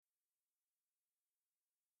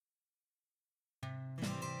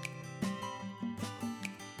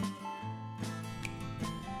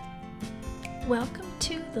Welcome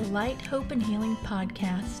to the Light, Hope, and Healing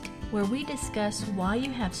podcast, where we discuss why you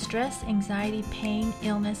have stress, anxiety, pain,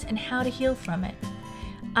 illness, and how to heal from it.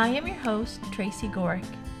 I am your host, Tracy Gorick.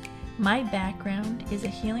 My background is a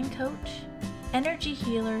healing coach, energy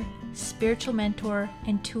healer, spiritual mentor,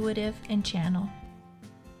 intuitive, and channel.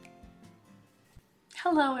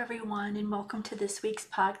 Hello, everyone, and welcome to this week's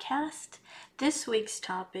podcast. This week's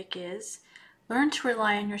topic is learn to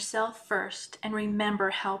rely on yourself first and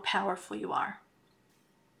remember how powerful you are.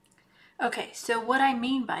 Okay, so what I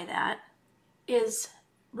mean by that is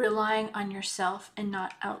relying on yourself and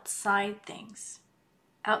not outside things.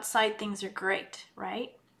 Outside things are great,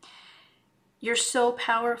 right? You're so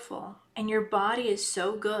powerful and your body is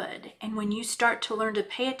so good. And when you start to learn to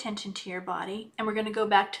pay attention to your body, and we're going to go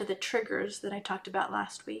back to the triggers that I talked about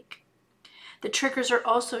last week, the triggers are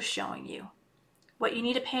also showing you what you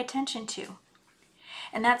need to pay attention to.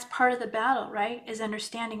 And that's part of the battle, right? Is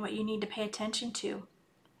understanding what you need to pay attention to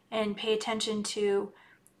and pay attention to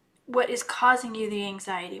what is causing you the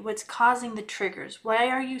anxiety, what's causing the triggers. Why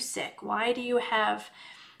are you sick? Why do you have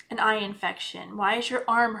an eye infection? Why is your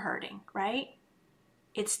arm hurting, right?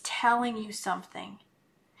 It's telling you something.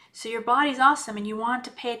 So your body's awesome and you want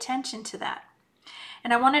to pay attention to that.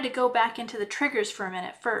 And I wanted to go back into the triggers for a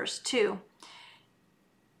minute first, too.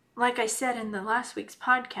 Like I said in the last week's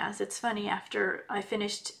podcast, it's funny, after I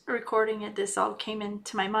finished recording it, this all came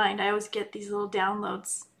into my mind. I always get these little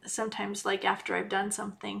downloads sometimes, like after I've done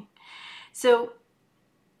something. So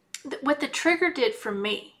what the trigger did for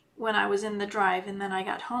me when I was in the drive and then I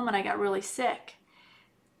got home and I got really sick,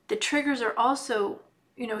 the triggers are also,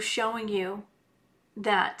 showing you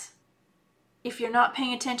that if you're not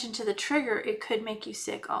paying attention to the trigger, it could make you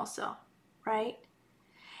sick also, right?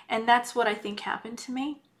 And that's what I think happened to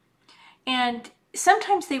me. And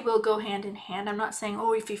sometimes they will go hand in hand. I'm not saying,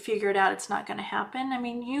 if you figure it out, it's not going to happen. I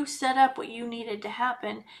mean, you set up what you needed to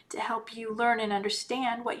happen to help you learn and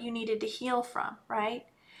understand what you needed to heal from, right?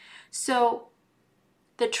 So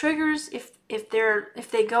the triggers, if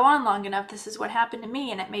they go on long enough, this is what happened to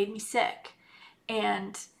me, and it made me sick.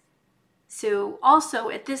 And so also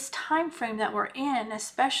at this time frame that we're in,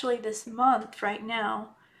 especially this month right now,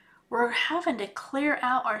 we're having to clear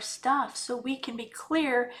out our stuff so we can be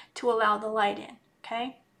clear to allow the light in,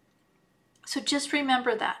 okay? So just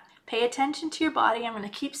remember that. Pay attention to your body. I'm going to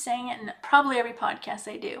keep saying it in probably every podcast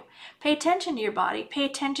I do. Pay attention to your body. Pay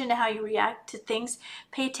attention to how you react to things.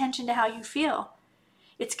 Pay attention to how you feel.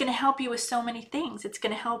 It's going to help you with so many things. It's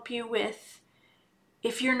going to help you with,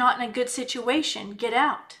 if you're not in a good situation, get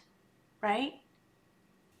out, right?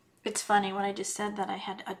 It's funny, when I just said that, I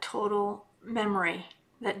had a total memory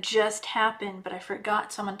that just happened, but I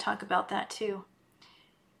forgot, so I'm going to talk about that too.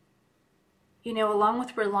 Along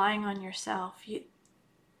with relying on yourself,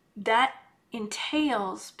 that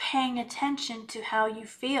entails paying attention to how you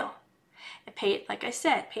feel. Like I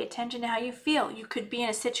said, pay attention to how you feel. You could be in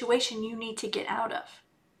a situation you need to get out of.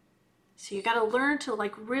 So you got to learn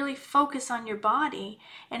to really focus on your body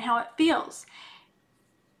and how it feels.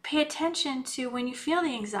 Pay attention to when you feel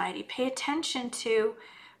the anxiety. Pay attention to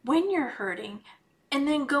when you're hurting. And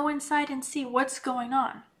then go inside and see what's going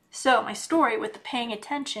on. So my story with the paying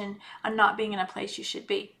attention on not being in a place you should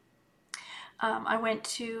be. I went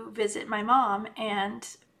to visit my mom, and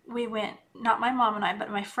we went, not my mom and I, but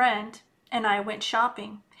my friend and I went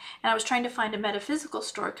shopping. And I was trying to find a metaphysical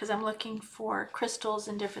store because I'm looking for crystals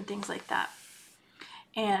and different things like that.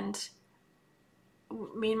 And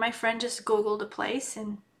me and my friend just Googled a place,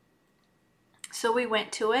 and so we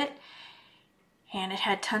went to it. And it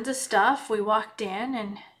had tons of stuff. We walked in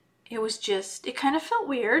and it kind of felt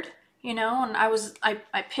weird, and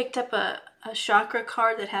I picked up a chakra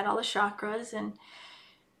card that had all the chakras, and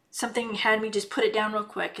something had me just put it down real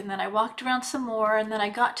quick. And then I walked around some more, and then I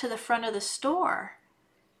got to the front of the store.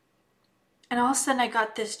 And all of a sudden I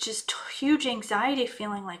got this just huge anxiety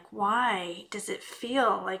feeling, like, why does it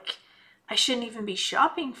feel like I shouldn't even be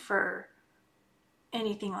shopping for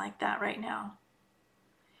anything like that right now?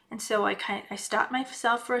 And so I stopped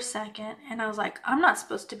myself for a second, and I was like, I'm not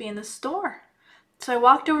supposed to be in the store. So I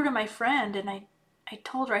walked over to my friend, and I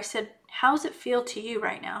told her, I said, how does it feel to you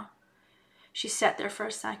right now? She sat there for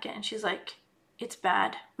a second, and she's like, it's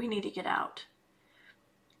bad. We need to get out.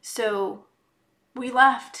 So we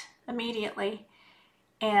left immediately,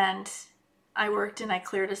 and I worked and I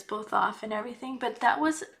cleared us both off and everything. But that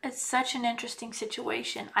was such an interesting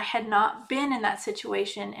situation. I had not been in that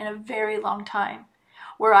situation in a very long time,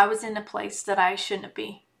 where I was in a place that I shouldn't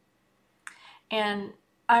be. And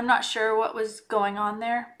I'm not sure what was going on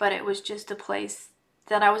there, but it was just a place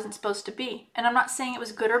that I wasn't supposed to be. And I'm not saying it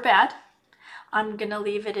was good or bad. I'm going to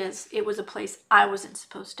leave it as it was a place I wasn't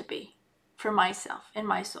supposed to be for myself and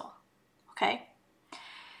my soul. Okay?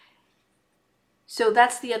 So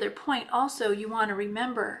that's the other point. Also, you want to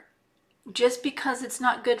remember, just because it's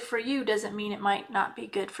not good for you doesn't mean it might not be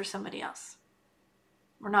good for somebody else.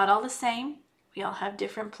 We're not all the same. We all have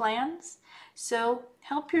different plans. So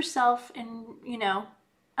help yourself and,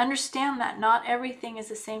 understand that not everything is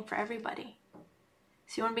the same for everybody.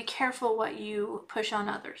 So you want to be careful what you push on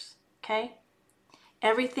others, okay?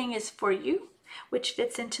 Everything is for you, which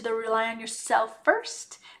fits into the rely on yourself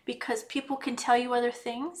first, because people can tell you other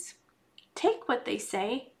things. Take what they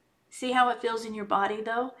say, see how it feels in your body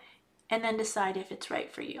though, and then decide if it's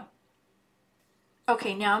right for you.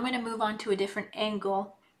 Okay, now I'm going to move on to a different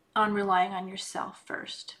angle on relying on yourself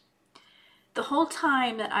first. The whole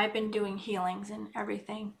time that I've been doing healings and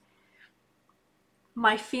everything,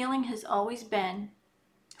 my feeling has always been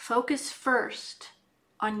focus first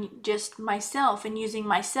on just myself and using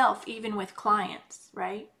myself even with clients,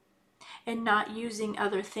 right? And not using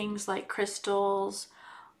other things like crystals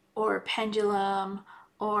or pendulum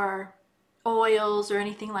or oils or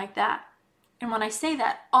anything like that. And when I say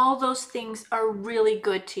that, all those things are really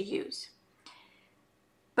good to use.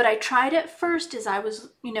 But I tried at first as I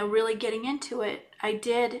was, really getting into it. I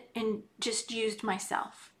did and just used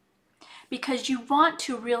myself. Because you want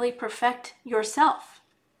to really perfect yourself.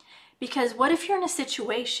 Because what if you're in a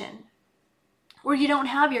situation where you don't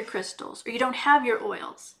have your crystals or you don't have your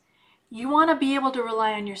oils? You want to be able to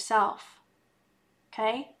rely on yourself.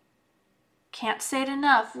 Okay? Can't say it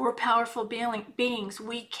enough. We're powerful beings.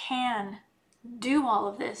 We can do all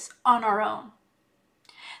of this on our own.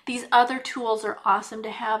 These other tools are awesome to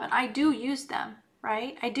have, and I do use them,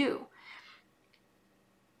 right? I do.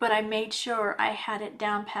 But I made sure I had it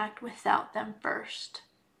down packed without them first.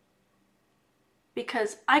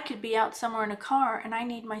 Because I could be out somewhere in a car and I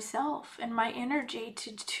need myself and my energy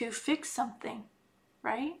to fix something,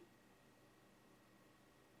 right?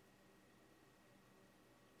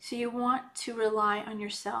 So you want to rely on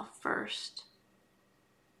yourself first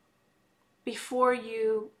before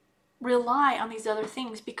you rely on these other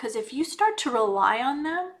things, because if you start to rely on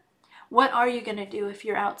them, what are you going to do if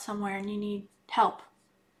you're out somewhere and you need help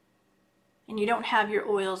and you don't have your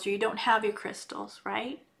oils or you don't have your crystals,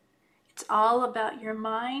 right? It's all about your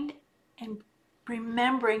mind and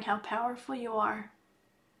remembering how powerful you are.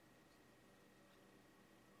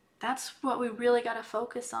 That's what we really got to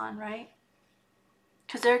focus on, right?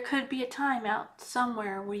 Because there could be a time out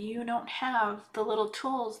somewhere where you don't have the little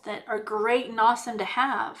tools that are great and awesome to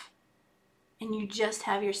have, and you just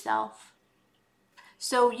have yourself.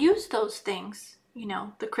 So use those things,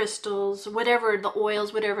 the crystals, whatever, the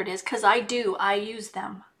oils, whatever it is, because I use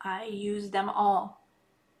them. I use them all.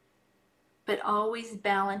 But always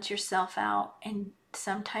balance yourself out, and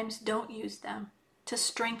sometimes don't use them to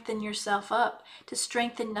strengthen yourself up, to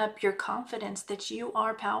strengthen up your confidence that you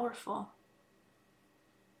are powerful.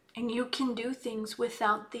 And you can do things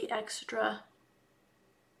without the extra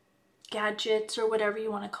gadgets or whatever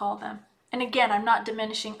you want to call them. And again, I'm not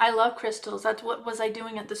diminishing. I love crystals. That's what was I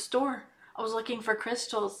doing at the store. I was looking for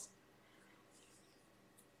crystals.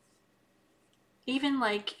 Even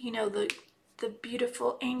like, the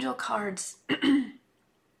beautiful angel cards.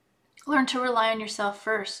 Learn to rely on yourself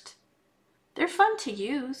first. They're fun to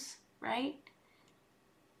use, right?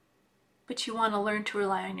 But you want to learn to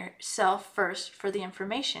rely on yourself first for the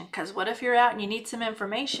information. Because what if you're out and you need some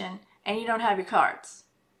information and you don't have your cards?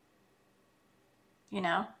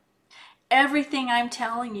 Everything I'm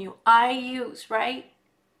telling you, I use, right?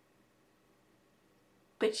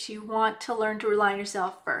 But you want to learn to rely on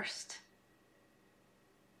yourself first.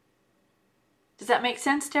 Does that make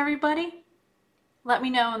sense to everybody? Let me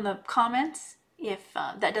know in the comments if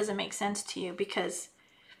that doesn't make sense to you, because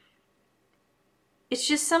it's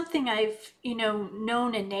just something I've,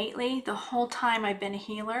 known innately the whole time I've been a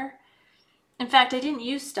healer. In fact, I didn't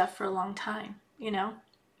use stuff for a long time,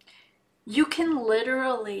 You can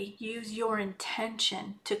literally use your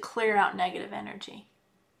intention to clear out negative energy.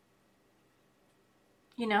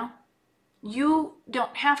 You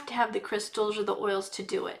don't have to have the crystals or the oils to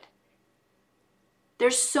do it.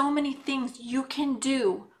 There's so many things you can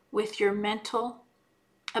do with your mental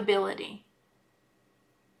ability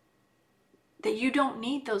that you don't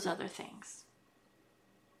need those other things.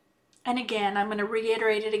 And again, I'm going to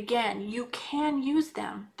reiterate it again. You can use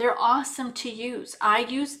them. They're awesome to use. I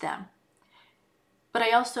use them. But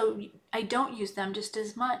I don't use them just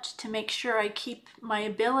as much to make sure I keep my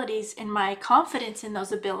abilities and my confidence in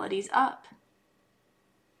those abilities up.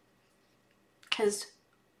 Because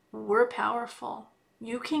we're powerful.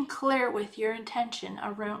 You can clear with your intention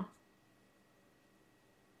a room.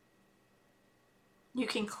 You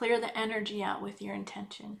can clear the energy out with your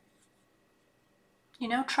intention.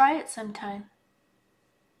 Try it sometime.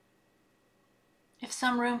 If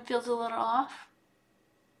some room feels a little off,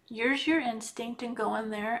 use your instinct and go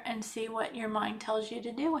in there and see what your mind tells you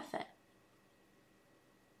to do with it.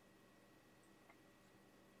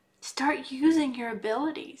 Start using your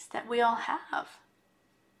abilities that we all have.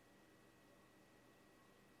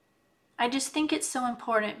 I just think it's so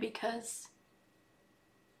important because,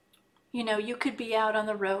 you could be out on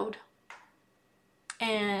the road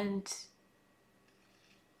and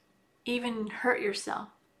even hurt yourself.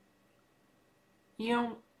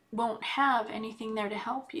 You won't have anything there to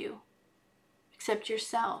help you except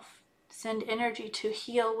yourself. Send energy to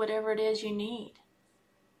heal whatever it is you need.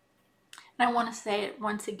 And I want to say it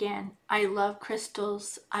once again. I love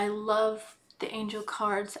crystals. I love the angel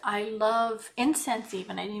cards. I love incense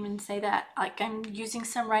even. I didn't even say that. Like, I'm using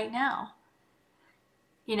some right now.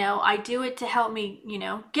 I do it to help me,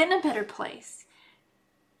 get in a better place.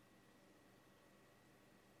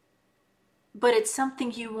 But it's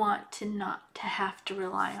something you want to not to have to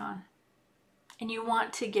rely on. And you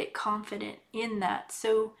want to get confident in that.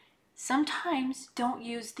 So sometimes don't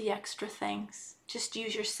use the extra things. Just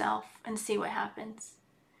use yourself and see what happens.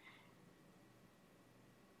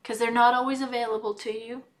 Because they're not always available to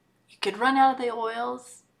you. You could run out of the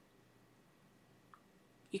oils.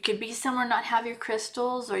 You could be somewhere and not have your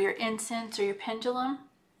crystals or your incense or your pendulum.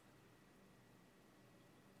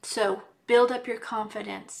 So build up your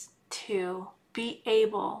confidence to be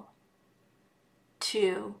able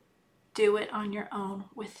to do it on your own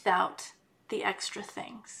without the extra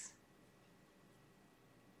things.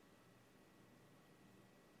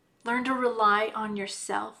 Learn to rely on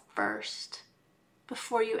yourself first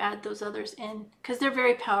before you add those others in, because they're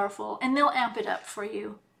very powerful and they'll amp it up for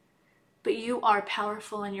you. But you are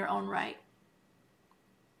powerful in your own right.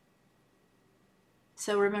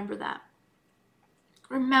 So remember that.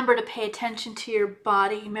 Remember to pay attention to your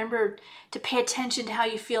body. Remember to pay attention to how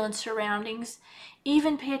you feel in surroundings.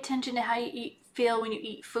 Even pay attention to how you feel when you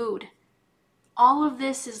eat food. All of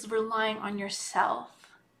this is relying on yourself.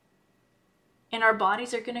 And our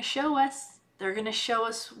bodies are going to show us. They're going to show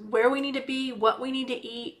us where we need to be, what we need to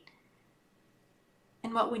eat,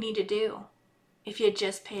 and what we need to do if you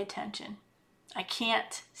just pay attention. I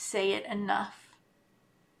can't say it enough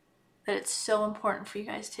that it's so important for you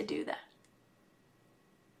guys to do that.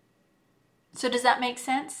 So does that make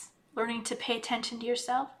sense? Learning to pay attention to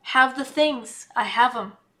yourself? Have the things. I have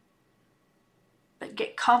them. But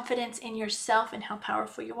get confidence in yourself and how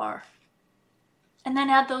powerful you are. And then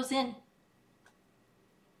add those in.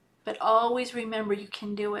 But always remember you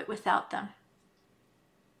can do it without them.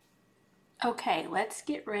 Okay, let's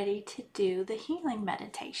get ready to do the healing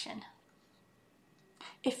meditation.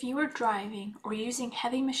 If you are driving or using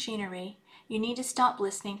heavy machinery, you need to stop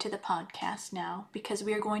listening to the podcast now because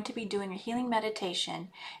we are going to be doing a healing meditation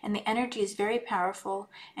and the energy is very powerful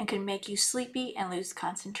and can make you sleepy and lose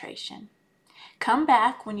concentration. Come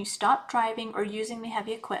back when you stop driving or using the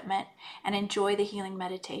heavy equipment and enjoy the healing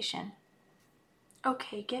meditation.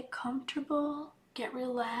 Okay, get comfortable, get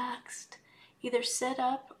relaxed. Either sit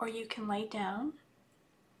up or you can lay down.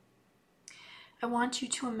 I want you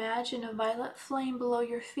to imagine a violet flame below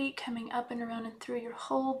your feet coming up and around and through your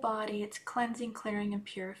whole body. It's cleansing, clearing, and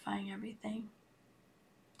purifying everything.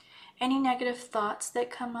 Any negative thoughts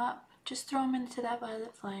that come up, just throw them into that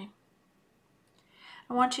violet flame.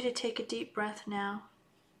 I want you to take a deep breath now.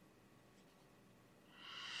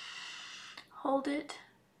 Hold it,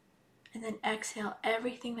 and then exhale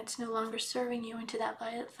everything that's no longer serving you into that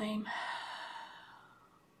violet flame.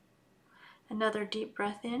 Another deep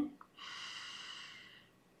breath in.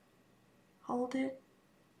 Hold it,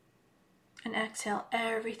 and exhale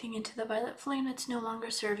everything into the violet flame that's no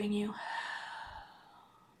longer serving you.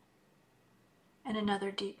 And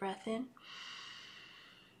another deep breath in.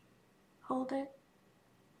 Hold it,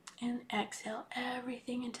 and exhale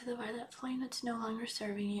everything into the violet flame that's no longer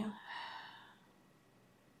serving you.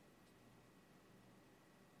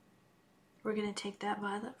 We're going to take that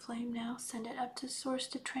violet flame now, send it up to source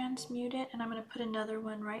to transmute it, and I'm going to put another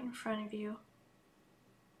one right in front of you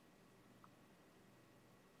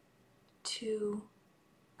to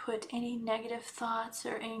put any negative thoughts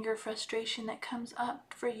or anger, frustration that comes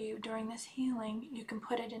up for you during this healing. You can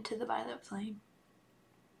put it into the violet flame.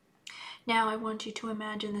 Now I want you to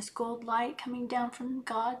imagine this gold light coming down from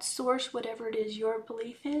God's source, whatever it is your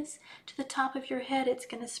belief is, to the top of your head. It's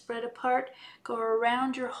going to spread apart, go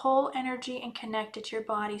around your whole energy and connect it to your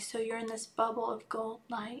body. So you're in this bubble of gold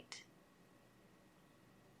light.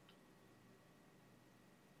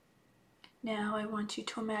 Now I want you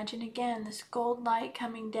to imagine again this gold light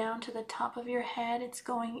coming down to the top of your head. It's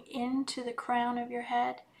going into the crown of your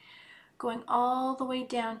head, going all the way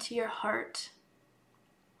down to your heart.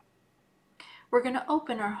 We're going to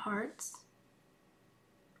open our hearts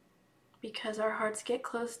because our hearts get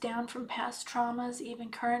closed down from past traumas, even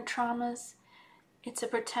current traumas. It's a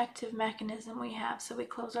protective mechanism we have, so we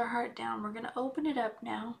close our heart down. We're going to open it up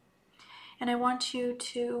now, and I want you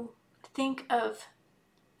to think of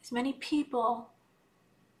as many people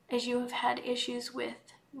as you have had issues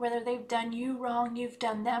with, whether they've done you wrong, you've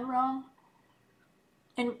done them wrong,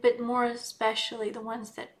 but more especially the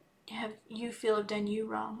ones that you feel have done you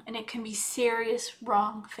wrong. And it can be serious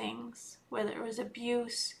wrong things, whether it was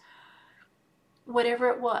abuse, whatever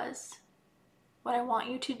it was. What I want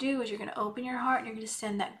you to do is you're going to open your heart and you're going to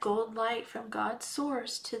send that gold light from God's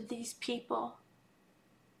source to these people.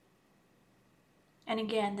 And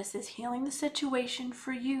again, this is healing the situation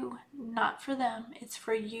for you, not for them. It's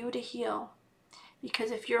for you to heal.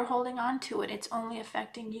 Because if you're holding on to it, it's only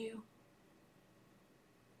affecting you.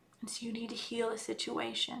 And so you need to heal a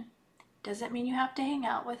situation. Doesn't mean you have to hang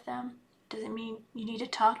out with them. Doesn't mean you need to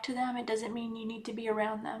talk to them. It doesn't mean you need to be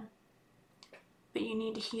around them. But you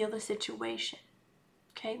need to heal the situation.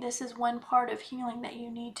 Okay, this is one part of healing that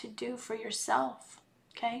you need to do for yourself.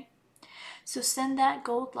 Okay, so send that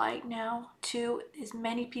gold light now to as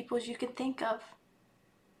many people as you can think of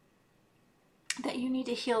that you need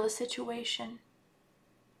to heal the situation.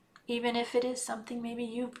 Even if it is something maybe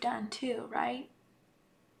you've done too, right?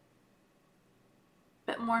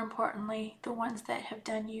 But more importantly, the ones that have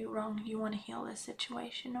done you wrong, you want to heal this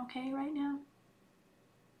situation, okay, right now?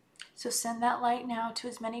 So send that light now to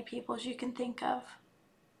as many people as you can think of.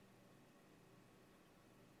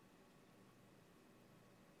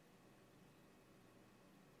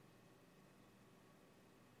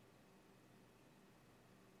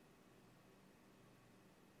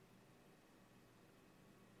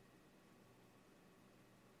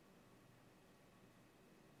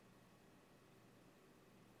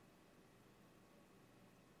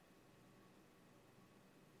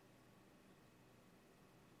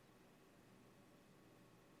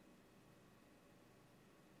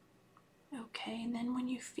 Okay, and then when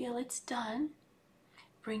you feel it's done,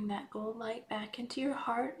 bring that gold light back into your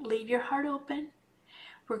heart. Leave your heart open.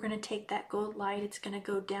 We're going to take that gold light. It's going to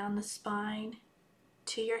go down the spine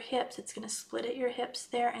to your hips. It's going to split at your hips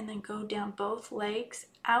there and then go down both legs,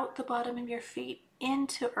 out the bottom of your feet,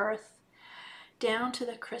 into earth, down to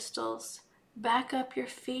the crystals, back up your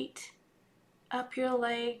feet, up your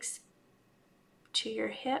legs, to your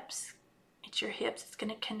hips. It's your hips. It's going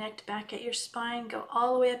to connect back at your spine, go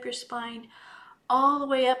all the way up your spine, all the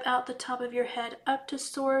way up out the top of your head, up to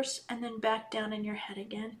source, and then back down in your head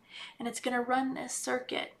again. And it's going to run this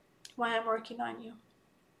circuit while I'm working on you.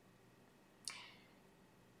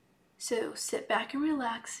 So sit back and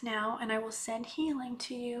relax now, and I will send healing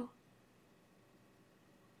to you.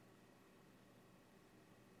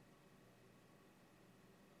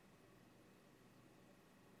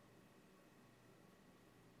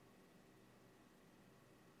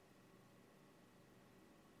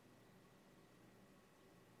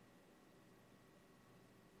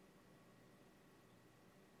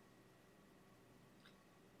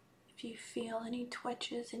 If you feel any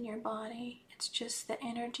twitches in your body, it's just the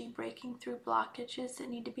energy breaking through blockages that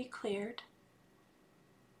need to be cleared.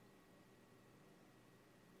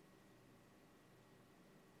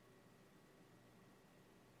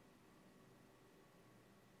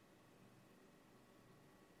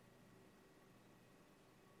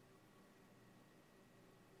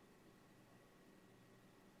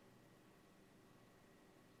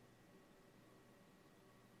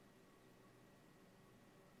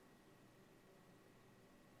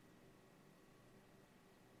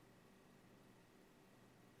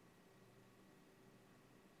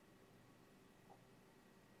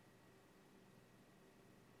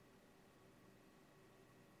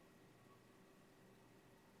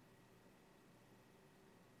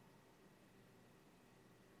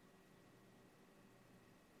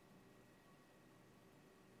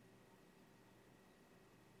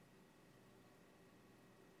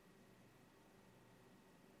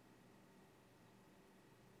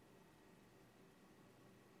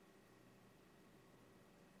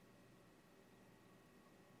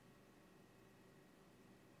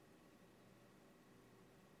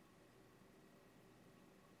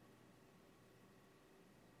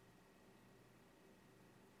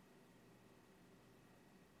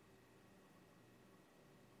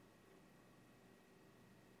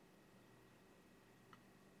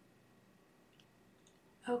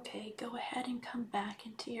 Okay, go ahead and come back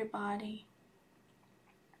into your body.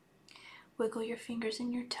 Wiggle your fingers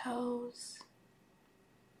and your toes.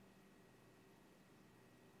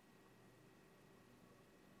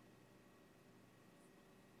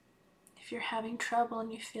 If you're having trouble and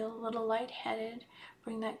you feel a little lightheaded,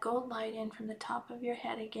 bring that gold light in from the top of your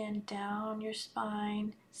head again, down your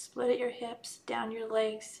spine, split at your hips, down your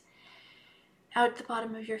legs, out the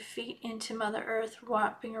bottom of your feet into Mother Earth,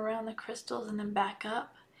 wrapping around the crystals and then back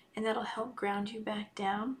up. And that'll help ground you back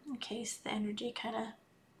down in case the energy kind of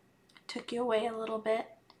took you away a little bit.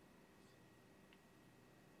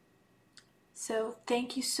 So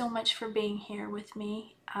thank you so much for being here with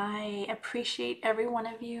me. I appreciate every one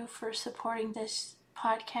of you for supporting this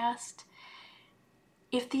podcast.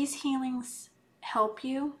 If these healings help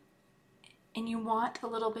you and you want a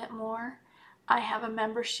little bit more, I have a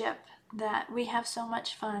membership that we have so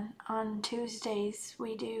much fun. On Tuesdays,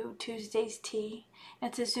 we do Tuesdays Tea.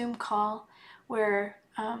 It's a Zoom call where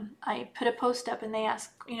I put a post up and they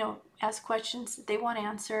ask questions that they want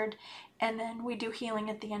answered, and then we do healing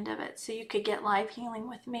at the end of it. So you could get live healing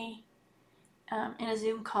with me in a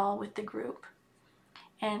Zoom call with the group.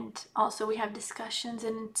 And also we have discussions,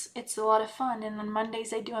 and it's a lot of fun. And on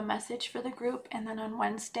Mondays I do a message for the group, and then on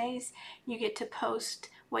Wednesdays you get to post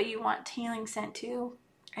what you want healing sent to,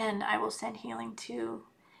 and I will send healing to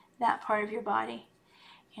that part of your body.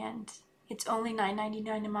 And it's only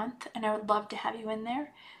 $9.99 a month, and I would love to have you in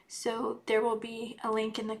there. So there will be a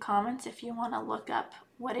link in the comments if you want to look up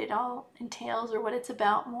what it all entails or what it's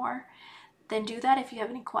about more. Then do that. If you have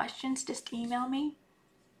any questions, just email me.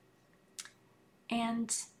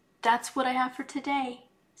 And that's what I have for today.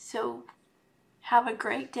 So have a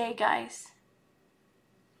great day, guys.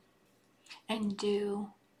 And do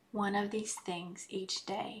one of these things each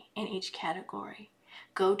day in each category.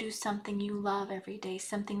 Go do something you love every day,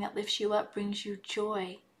 something that lifts you up, brings you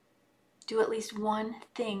joy. Do at least one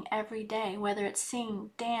thing every day, whether it's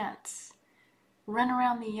sing, dance, run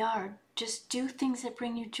around the yard. Just do things that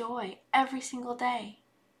bring you joy every single day.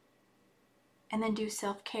 And then do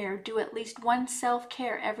self-care. Do at least one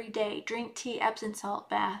self-care every day. Drink tea, Epsom salt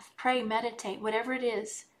bath, pray, meditate, whatever it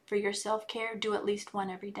is for your self-care, do at least one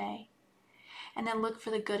every day. And then look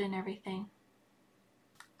for the good in everything.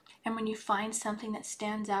 And when you find something that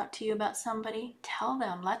stands out to you about somebody, tell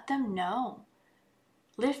them, let them know.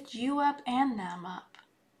 Lift you up and them up.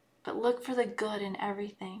 But look for the good in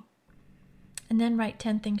everything. And then write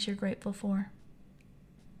 10 things you're grateful for.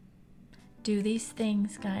 Do these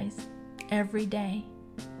things, guys, every day,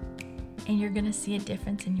 and you're going to see a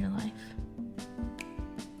difference in your life.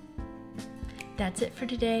 That's it for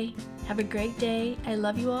today. Have a great day. I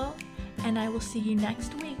love you all, and I will see you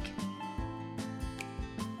next week.